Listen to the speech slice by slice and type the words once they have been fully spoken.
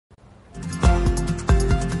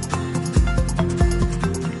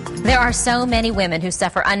There are so many women who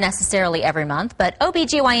suffer unnecessarily every month, but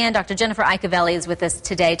OBGYN Dr. Jennifer Iacovelli is with us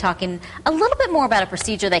today talking a little bit more about a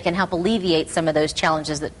procedure that can help alleviate some of those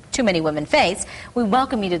challenges that too many women face. We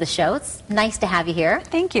welcome you to the show. It's nice to have you here.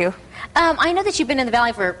 Thank you. I know that you've been in the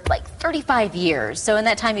Valley for like 35 years, so in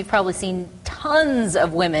that time you've probably seen tons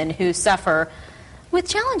of women who suffer with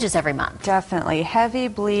challenges every month. Definitely. Heavy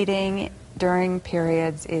bleeding during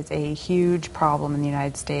periods is a huge problem in the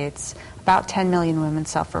United States. About 10 million women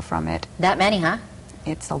suffer from it. That many, huh?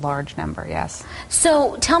 It's a large number, yes.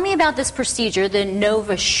 So tell me about this procedure, the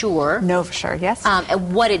Novasure. Novasure, yes.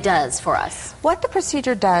 And what it does for us. What the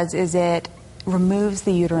procedure does is it removes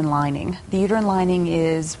the uterine lining. The uterine lining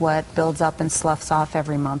is what builds up and sloughs off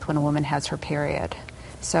every month when a woman has her period.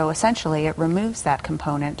 So essentially it removes that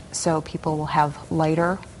component so people will have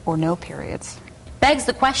lighter or no periods. Begs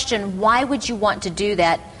the question, why would you want to do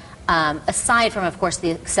that aside from, of course,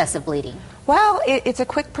 the excessive bleeding? Well, it's a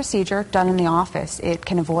quick procedure done in the office. It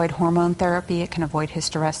can avoid hormone therapy. It can avoid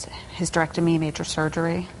hysterectomy, major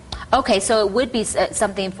surgery. Okay, so it would be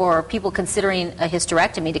something for people considering a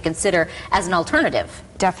hysterectomy to consider as an alternative.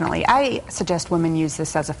 Definitely. I suggest women use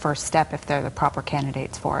this as a first step if they're the proper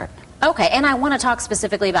candidates for it. Okay, and I want to talk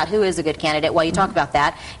specifically about who is a good candidate while you talk about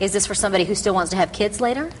that. Is this for somebody who still wants to have kids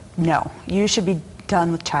later? No. You should be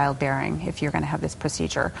done with childbearing if you're going to have this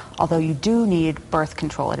procedure. Although you do need birth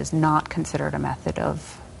control, it is not considered a method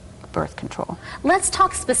of birth control. Let's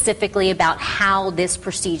talk specifically about how this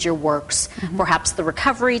procedure works, perhaps the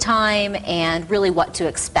recovery time, and really what to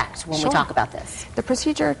expect when we talk about this. The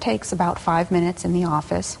procedure takes about 5 minutes in the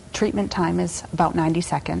office. Treatment time is about 90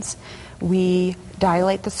 seconds. We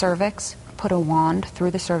dilate the cervix, put a wand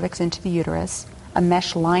through the cervix into the uterus. A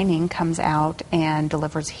mesh lining comes out and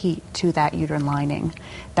delivers heat to that uterine lining.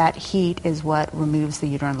 That heat is what removes the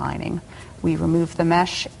uterine lining. We remove the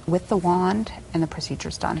mesh with the wand and the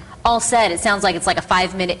procedure's done. All said, it sounds like it's like a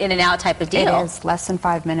 5-minute in and out type of deal. It is less than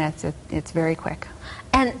 5 minutes. It's very quick.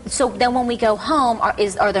 And so then when we go home,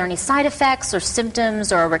 are there any side effects or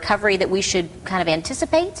symptoms or a recovery that we should kind of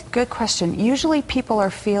anticipate? Good question. Usually people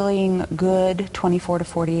are feeling good 24 to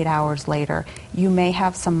 48 hours later. You may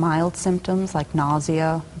have some mild symptoms like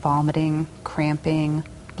nausea, vomiting, cramping,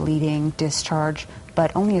 bleeding, discharge,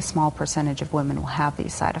 but only a small percentage of women will have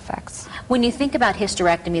these side effects. When you think about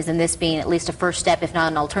hysterectomies and this being at least a first step, if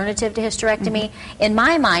not an alternative to hysterectomy, in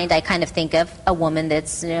my mind I kind of think of a woman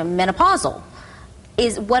that's menopausal.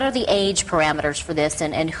 What are the age parameters for this,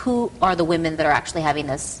 and who are the women that are actually having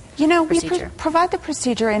this procedure? We provide the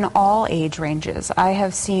procedure in all age ranges. I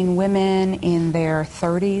have seen women in their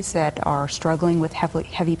 30s that are struggling with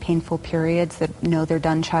heavy painful periods that know they're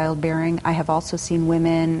done childbearing. I have also seen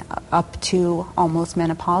women up to almost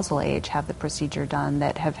menopausal age have the procedure done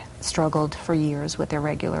that have struggled for years with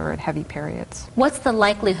irregular and heavy periods. What's the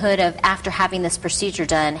likelihood of, after having this procedure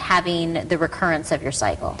done, having the recurrence of your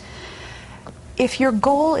cycle? If your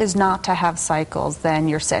goal is not to have cycles, then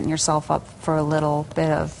you're setting yourself up for a little bit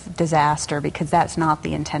of disaster because that's not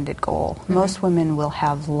the intended goal. Most women will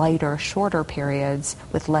have lighter, shorter periods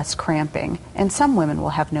with less cramping, and some women will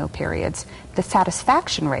have no periods. The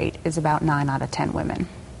satisfaction rate is about 9 out of 10 women.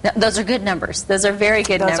 Those are good numbers. Those are very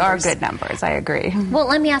good numbers. Those are good numbers, I agree. Well,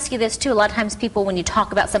 let me ask you this, too. A lot of times people, when you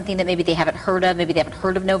talk about something that maybe they haven't heard of, maybe they haven't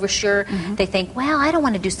heard of Novasure, they think, well, I don't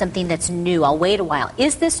want to do something that's new. I'll wait a while.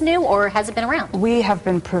 Is this new, or has it been around? We have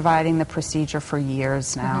been providing the procedure for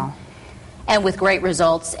years now. And with great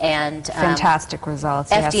results and fantastic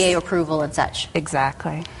results, FDA approval and such.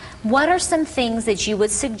 Exactly. What are some things that you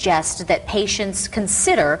would suggest that patients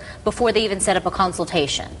consider before they even set up a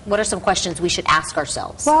consultation? What are some questions we should ask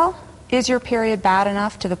ourselves? Well, is your period bad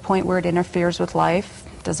enough to the point where it interferes with life?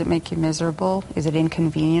 Does it make you miserable? Is it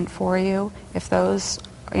inconvenient for you? If those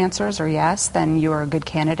answers are yes, then you are a good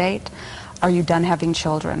candidate. Are you done having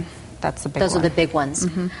children? That's the big one. Those are the big ones.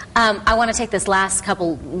 I want to take this last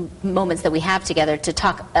couple moments that we have together to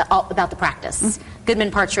talk about the practice. Goodman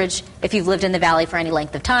Partridge, if you've lived in the Valley for any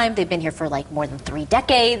length of time, they've been here for like more than 3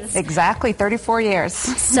 decades. Exactly, 34 years.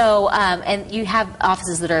 So, and you have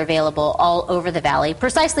offices that are available all over the Valley,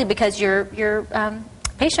 precisely because your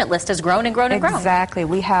patient list has grown and grown and grown. Exactly.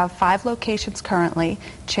 We have 5 locations currently: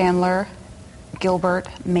 Chandler, Gilbert,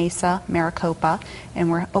 Mesa, Maricopa, and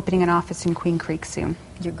we're opening an office in Queen Creek soon.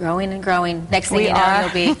 You're growing and growing. Next thing you know,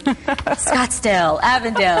 you'll be Scottsdale,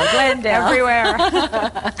 Avondale, Glendale. Everywhere.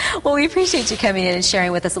 Well, we appreciate you coming in and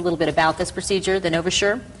sharing with us a little bit about this procedure, the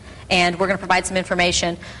Novasure. and we're going to provide some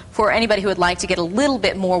information for anybody who would like to get a little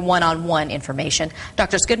bit more one-on-one information.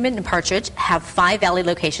 Doctors Goodman and Partridge have 5 Valley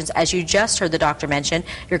locations. As you just heard the doctor mention,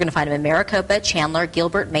 you're going to find them in Maricopa, Chandler,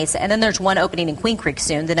 Gilbert, Mesa, and then there's one opening in Queen Creek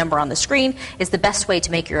soon. The number on the screen is the best way to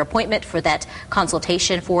make your appointment for that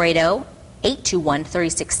consultation,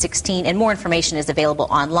 480-821-3616, and more information is available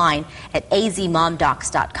online at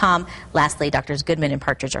azmomdocs.com. Lastly, Doctors Goodman and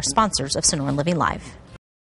Partridge are sponsors of Sonoran Living Live.